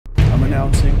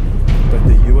announcing that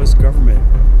the U.S. government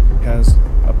has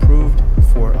approved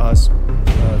for us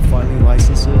filing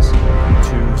licenses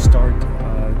to start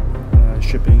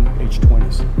shipping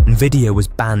H20s. NVIDIA was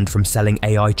banned from selling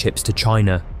AI chips to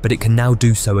China, but it can now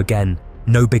do so again.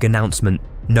 No big announcement,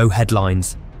 no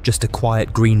headlines, just a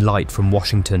quiet green light from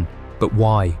Washington. But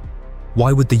why?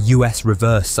 Why would the US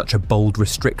reverse such a bold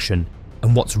restriction?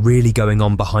 And what's really going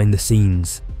on behind the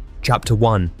scenes? Chapter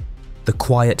 1. The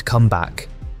Quiet Comeback.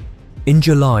 In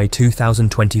July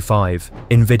 2025,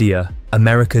 NVIDIA,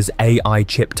 America's AI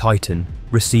chip titan,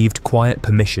 received quiet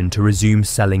permission to resume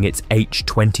selling its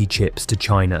H20 chips to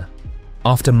China.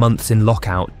 After months in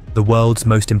lockout, the world's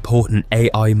most important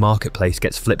AI marketplace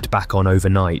gets flipped back on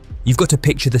overnight. You've got to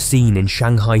picture the scene in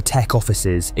Shanghai tech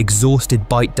offices, exhausted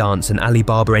ByteDance and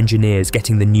Alibaba engineers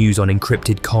getting the news on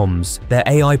encrypted comms. Their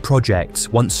AI projects,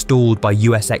 once stalled by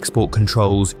US export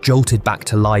controls, jolted back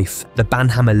to life. The ban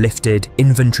hammer lifted,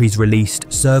 inventories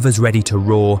released, servers ready to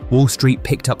roar. Wall Street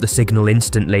picked up the signal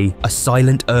instantly, a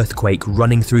silent earthquake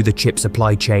running through the chip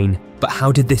supply chain. But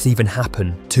how did this even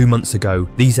happen? 2 months ago,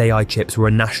 these AI chips were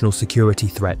a national security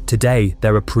threat. Today,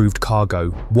 they're approved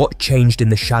cargo. What changed in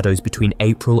the shadows between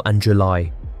April and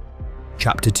July?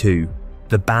 Chapter 2.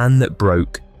 The ban that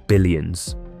broke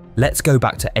billions. Let's go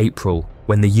back to April,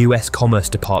 when the US Commerce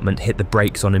Department hit the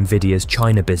brakes on NVIDIA's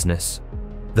China business.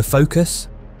 The focus?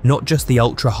 Not just the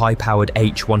ultra-high-powered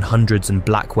H100s and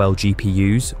Blackwell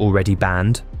GPUs, already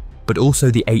banned, but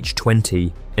also the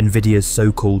H20, NVIDIA's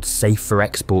so-called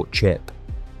safe-for-export chip.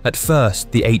 At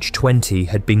first, the H20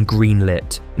 had been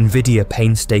greenlit. NVIDIA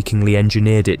painstakingly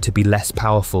engineered it to be less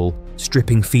powerful,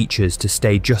 stripping features to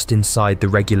stay just inside the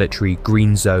regulatory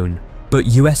green zone. But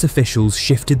US officials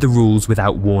shifted the rules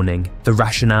without warning. The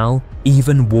rationale?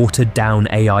 Even watered-down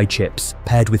AI chips,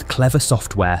 paired with clever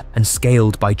software and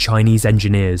scaled by Chinese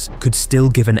engineers, could still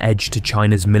give an edge to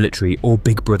China's military or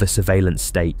Big Brother surveillance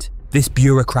state. This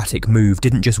bureaucratic move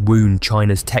didn't just wound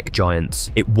China's tech giants,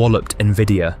 it walloped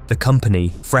NVIDIA. The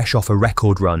company, fresh off a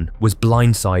record run, was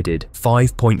blindsided,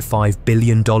 $5.5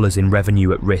 billion in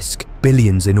revenue at risk,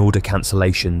 billions in order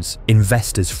cancellations.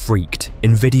 Investors freaked.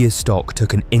 NVIDIA's stock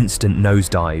took an instant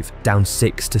nosedive, down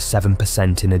 6 to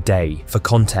 7% in a day. For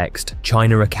context,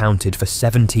 China accounted for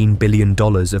 $17 billion of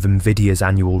NVIDIA's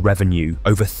annual revenue,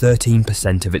 over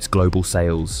 13% of its global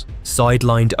sales.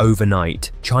 Sidelined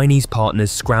overnight, Chinese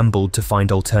partners scrambled to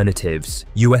find alternatives.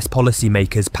 US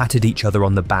policymakers patted each other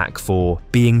on the back for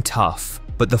being tough,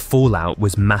 but the fallout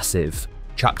was massive.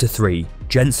 Chapter 3.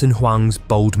 Jensen Huang's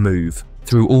bold move.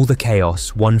 Through all the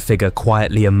chaos, one figure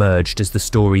quietly emerged as the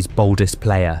story's boldest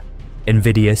player,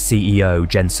 NVIDIA CEO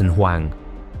Jensen Huang.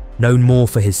 Known more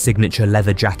for his signature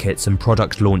leather jackets and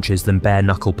product launches than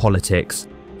bare-knuckle politics,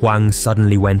 Huang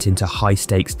suddenly went into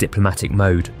high-stakes diplomatic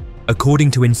mode.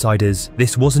 According to insiders,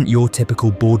 this wasn't your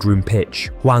typical boardroom pitch.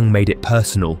 Huang made it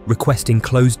personal, requesting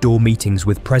closed-door meetings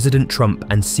with President Trump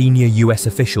and senior US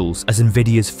officials as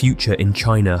NVIDIA's future in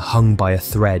China hung by a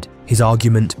thread. His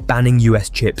argument, banning US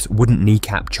chips wouldn't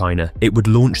kneecap China, it would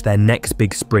launch their next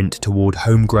big sprint toward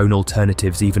homegrown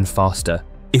alternatives even faster.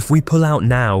 If we pull out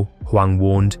now, Huang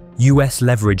warned, US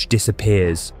leverage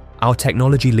disappears. Our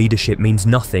technology leadership means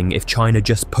nothing if China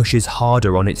just pushes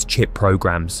harder on its chip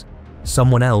programs.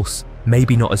 Someone else,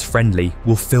 maybe not as friendly,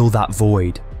 will fill that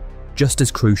void. Just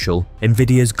as crucial,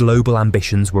 NVIDIA's global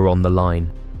ambitions were on the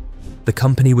line. The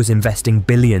company was investing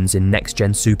billions in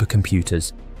next-gen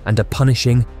supercomputers, and a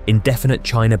punishing, indefinite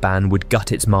China ban would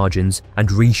gut its margins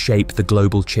and reshape the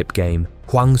global chip game.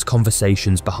 Huang's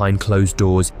conversations behind closed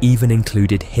doors even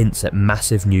included hints at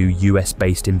massive new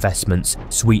US-based investments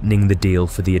sweetening the deal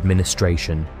for the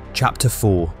administration. Chapter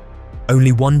 4.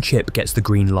 Only one chip gets the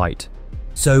green light.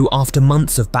 So, after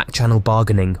months of back-channel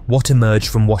bargaining, what emerged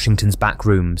from Washington's back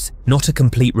rooms? Not a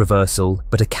complete reversal,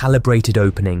 but a calibrated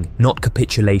opening, not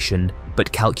capitulation, but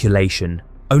calculation.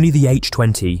 Only the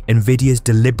H20, NVIDIA's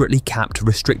deliberately capped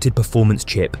restricted performance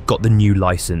chip, got the new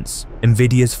license.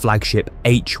 NVIDIA's flagship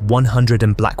H100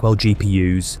 and Blackwell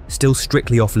GPUs, still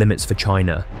strictly off limits for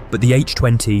China. But the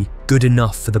H20, good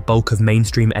enough for the bulk of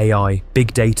mainstream AI,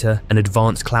 big data, and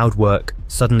advanced cloud work,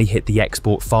 suddenly hit the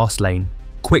export fast lane.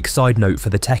 Quick side note for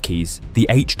the techies, the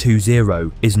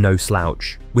H20 is no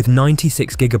slouch. With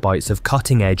 96GB of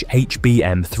cutting-edge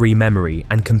HBM3 memory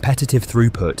and competitive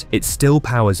throughput, it still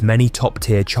powers many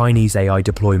top-tier Chinese AI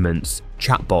deployments,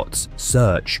 chatbots,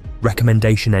 search,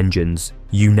 recommendation engines,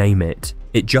 you name it.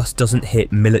 It just doesn't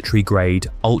hit military-grade,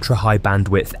 ultra-high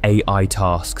bandwidth AI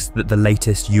tasks that the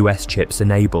latest US chips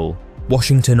enable.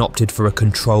 Washington opted for a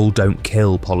control don't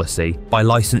kill policy. By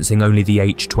licensing only the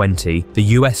H20, the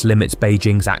US limits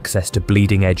Beijing's access to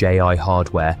bleeding-edge AI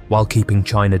hardware while keeping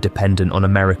China dependent on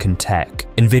American tech.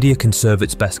 NVIDIA can serve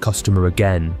its best customer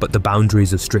again, but the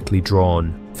boundaries are strictly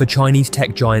drawn. For Chinese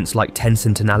tech giants like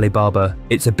Tencent and Alibaba,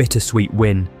 it's a bittersweet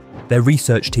win. Their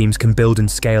research teams can build and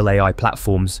scale AI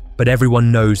platforms, but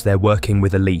everyone knows they're working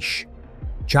with a leash.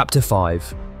 Chapter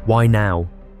 5. Why now?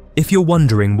 If you're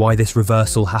wondering why this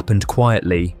reversal happened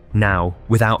quietly, now,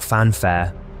 without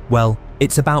fanfare, well,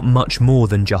 it's about much more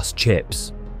than just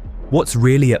chips. What's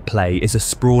really at play is a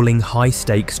sprawling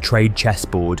high-stakes trade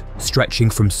chessboard stretching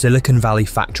from Silicon Valley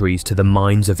factories to the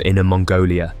mines of Inner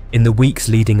Mongolia. In the weeks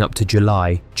leading up to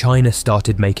July, China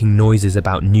started making noises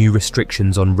about new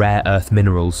restrictions on rare earth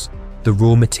minerals, the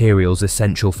raw materials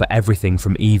essential for everything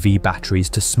from EV batteries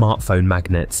to smartphone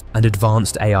magnets and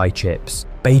advanced AI chips.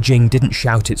 Beijing didn't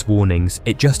shout its warnings,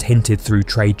 it just hinted through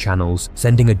trade channels,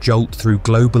 sending a jolt through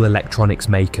global electronics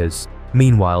makers.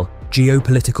 Meanwhile,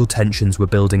 geopolitical tensions were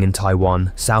building in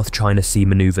Taiwan, South China Sea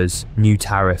maneuvers, new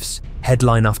tariffs,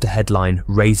 headline after headline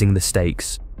raising the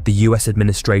stakes. The US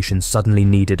administration suddenly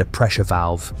needed a pressure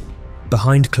valve.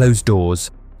 Behind closed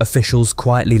doors, officials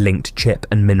quietly linked chip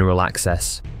and mineral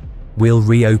access. We'll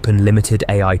reopen limited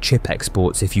AI chip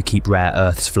exports if you keep rare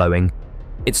earths flowing.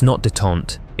 It's not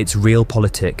détente, it's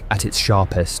realpolitik at its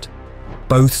sharpest.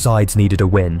 Both sides needed a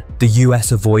win. The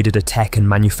US avoided a tech and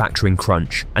manufacturing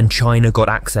crunch, and China got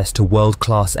access to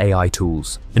world-class AI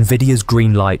tools. NVIDIA's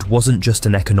green light wasn't just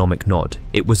an economic nod,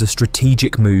 it was a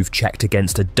strategic move checked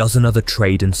against a dozen other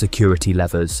trade and security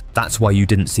levers. That's why you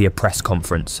didn't see a press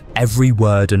conference. Every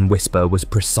word and whisper was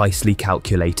precisely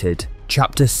calculated.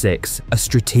 Chapter 6. A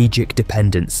strategic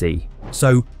dependency.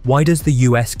 So, why does the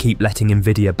US keep letting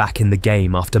NVIDIA back in the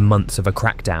game after months of a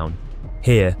crackdown?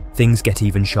 Here, things get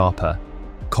even sharper.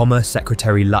 Commerce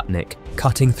Secretary Lutnick,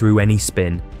 cutting through any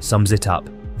spin, sums it up.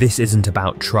 This isn't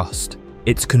about trust.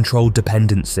 It's controlled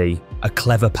dependency, a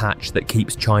clever patch that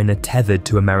keeps China tethered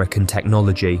to American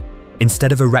technology.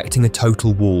 Instead of erecting a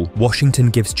total wall,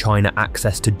 Washington gives China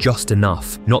access to just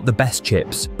enough, not the best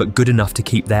chips, but good enough to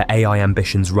keep their AI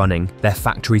ambitions running, their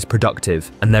factories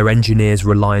productive, and their engineers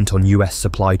reliant on US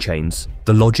supply chains.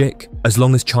 The logic? As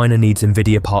long as China needs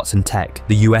NVIDIA parts and tech,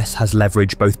 the US has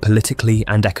leverage both politically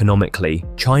and economically.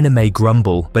 China may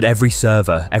grumble, but every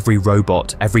server, every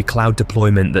robot, every cloud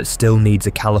deployment that still needs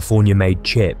a California-made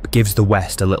chip gives the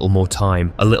West a little more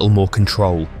time, a little more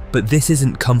control. But this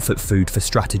isn't comfort food for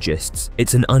strategists.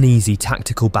 It's an uneasy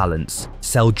tactical balance.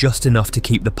 Sell just enough to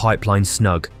keep the pipeline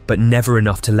snug, but never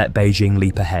enough to let Beijing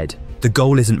leap ahead. The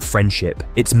goal isn't friendship,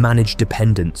 it's managed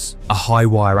dependence. A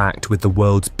high-wire act with the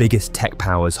world's biggest tech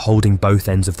powers holding both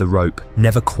ends of the rope,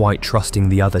 never quite trusting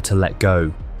the other to let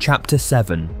go. Chapter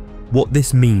 7. What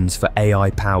this means for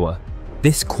AI power.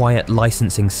 This quiet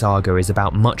licensing saga is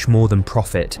about much more than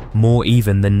profit, more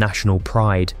even than national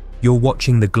pride. You're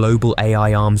watching the global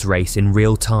AI arms race in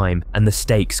real time, and the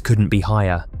stakes couldn't be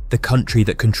higher. The country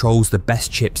that controls the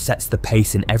best chips sets the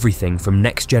pace in everything from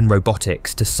next-gen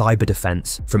robotics to cyber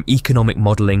defense, from economic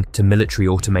modeling to military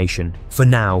automation. For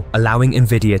now, allowing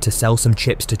NVIDIA to sell some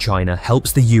chips to China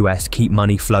helps the US keep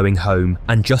money flowing home,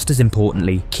 and just as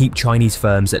importantly, keep Chinese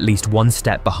firms at least one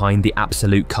step behind the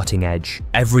absolute cutting edge.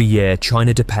 Every year,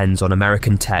 China depends on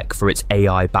American tech for its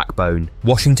AI backbone.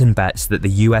 Washington bets that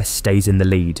the US stays in the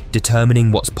lead,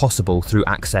 determining what's possible through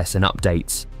access and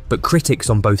updates. But critics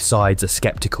on both sides are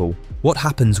skeptical. What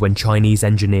happens when Chinese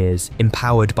engineers,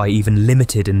 empowered by even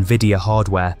limited NVIDIA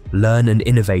hardware, learn and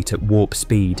innovate at warp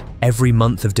speed? Every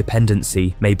month of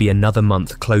dependency may be another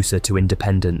month closer to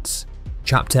independence.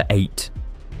 Chapter 8.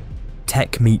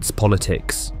 Tech meets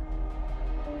politics.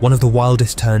 One of the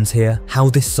wildest turns here, how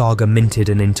this saga minted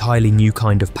an entirely new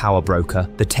kind of power broker,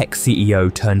 the tech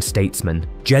CEO turned statesman.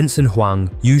 Jensen Huang,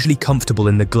 usually comfortable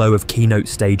in the glow of keynote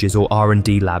stages or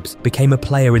R&D labs, became a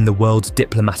player in the world's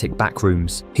diplomatic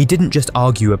backrooms. He didn't just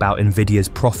argue about NVIDIA's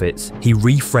profits, he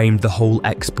reframed the whole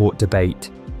export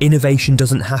debate. Innovation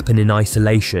doesn't happen in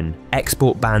isolation.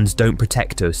 Export bans don't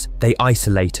protect us, they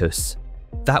isolate us.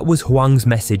 That was Huang's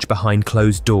message behind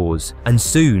closed doors, and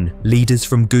soon, leaders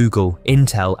from Google,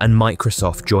 Intel and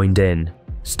Microsoft joined in.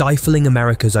 Stifling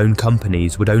America's own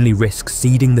companies would only risk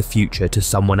ceding the future to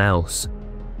someone else.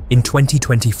 In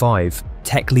 2025,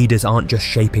 tech leaders aren't just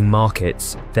shaping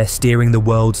markets, they're steering the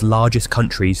world's largest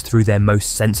countries through their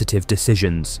most sensitive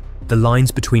decisions. The lines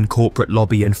between corporate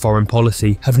lobby and foreign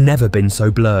policy have never been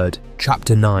so blurred.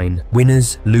 Chapter 9.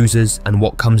 Winners, losers, and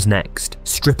what comes next.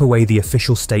 Strip away the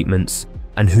official statements,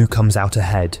 and who comes out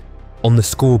ahead. On the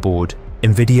scoreboard,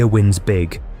 NVIDIA wins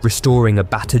big. restoring a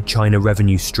battered China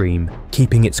revenue stream,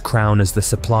 keeping its crown as the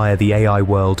supplier the AI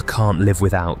world can't live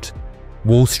without.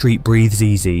 Wall Street breathes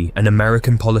easy, and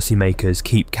American policymakers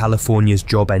keep California's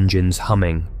job engines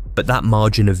humming, but that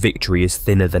margin of victory is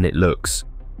thinner than it looks.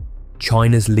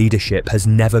 China's leadership has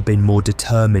never been more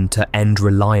determined to end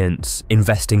reliance,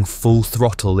 investing full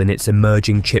throttle in its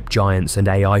emerging chip giants and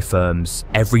AI firms.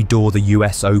 Every door the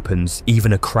US opens,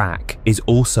 even a crack, is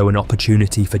also an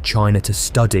opportunity for China to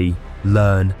study,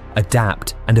 learn,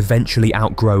 adapt, and eventually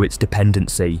outgrow its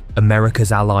dependency.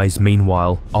 America's allies,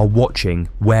 meanwhile, are watching,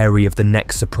 wary of the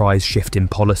next surprise shift in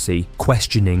policy,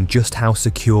 questioning just how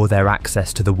secure their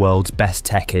access to the world's best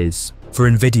tech is. For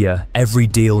NVIDIA, every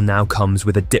deal now comes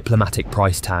with a diplomatic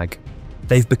price tag.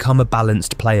 They've become a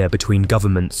balanced player between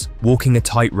governments, walking a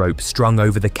tightrope strung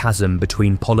over the chasm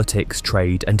between politics,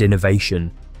 trade, and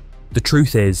innovation. The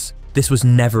truth is, this was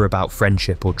never about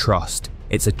friendship or trust.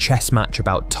 It's a chess match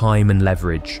about time and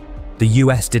leverage. The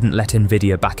US didn't let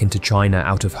NVIDIA back into China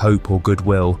out of hope or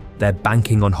goodwill. They're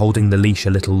banking on holding the leash a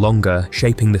little longer,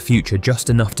 shaping the future just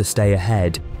enough to stay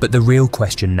ahead. But the real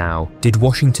question now, did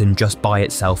Washington just buy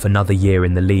itself another year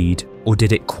in the lead? Or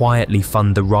did it quietly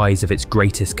fund the rise of its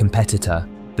greatest competitor?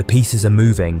 The pieces are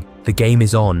moving, the game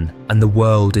is on, and the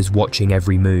world is watching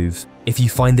every move. If you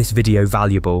find this video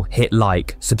valuable, hit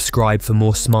like, subscribe for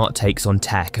more smart takes on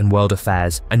tech and world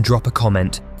affairs, and drop a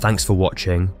comment. Thanks for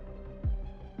watching.